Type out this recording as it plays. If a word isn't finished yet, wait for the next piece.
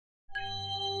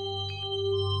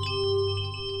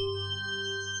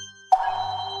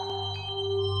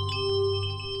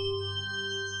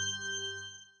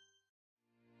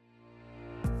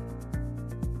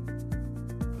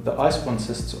The ice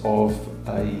consists of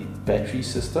a battery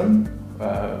system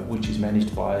which is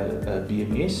managed by a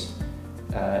BMS.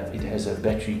 It has a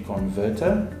battery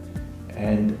converter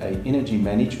and an energy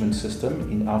management system.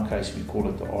 In our case we call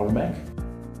it the RMAC.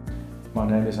 My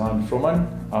name is Vromman.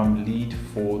 I'm lead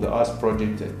for the ice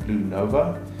project at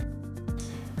BlueNova.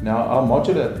 Now our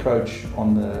modular approach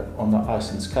on the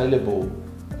ice and scalable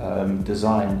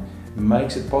design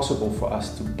makes it possible for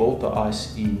us to build the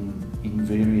ice in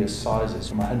various sizes,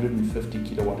 from 150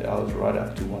 kilowatt hours right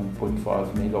up to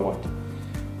 1.5 megawatt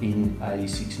in a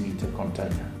 6-meter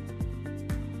container.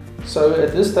 So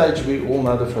at this stage we all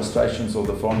know the frustrations of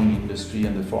the farming industry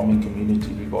and the farming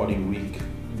community regarding weak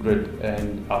grid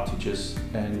and outages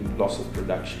and loss of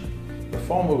production. The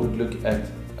farmer would look at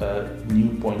a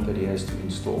new point that he has to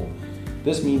install.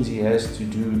 This means he has to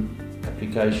do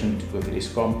application with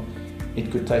Eskom.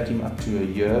 It could take him up to a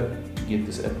year to get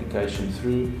this application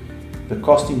through. The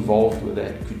cost involved with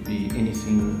that could be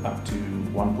anything up to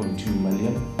 1.2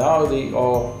 million. Now there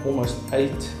are almost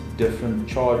 8 different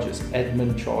charges,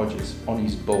 admin charges on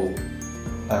his bill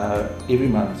every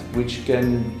month, which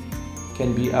can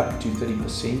be up to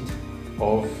 30%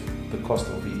 of the cost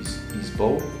of his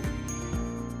bill.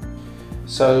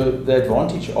 So the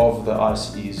advantage of the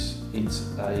ice is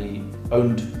it's a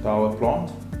owned power plant.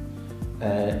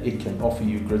 It can offer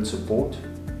you grid support,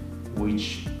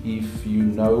 which if you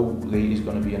know there is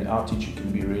going to be an outage, you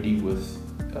can be ready with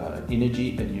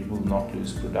energy and you will not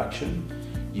lose production.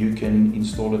 You can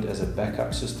install it as a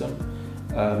backup system.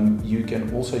 You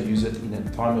can also use it in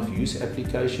a time of use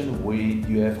application where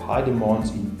you have high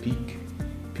demands in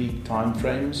peak time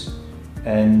frames,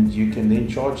 and you can then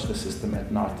charge the system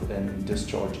at night and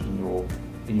discharge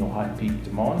in your high peak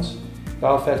demands.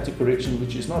 Power factor correction,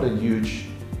 which is not a huge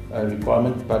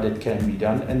requirement, but it can be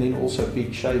done. And then also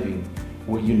peak shaving,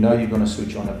 where you know you're going to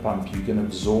switch on a pump, you can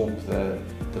absorb the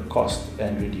cost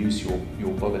and reduce your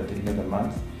bill at the end of the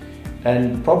month.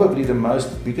 And probably the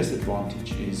biggest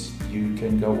advantage is you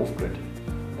can go off-grid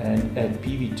and add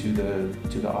PV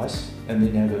to the ice and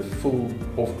then have a full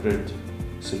off-grid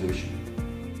solution.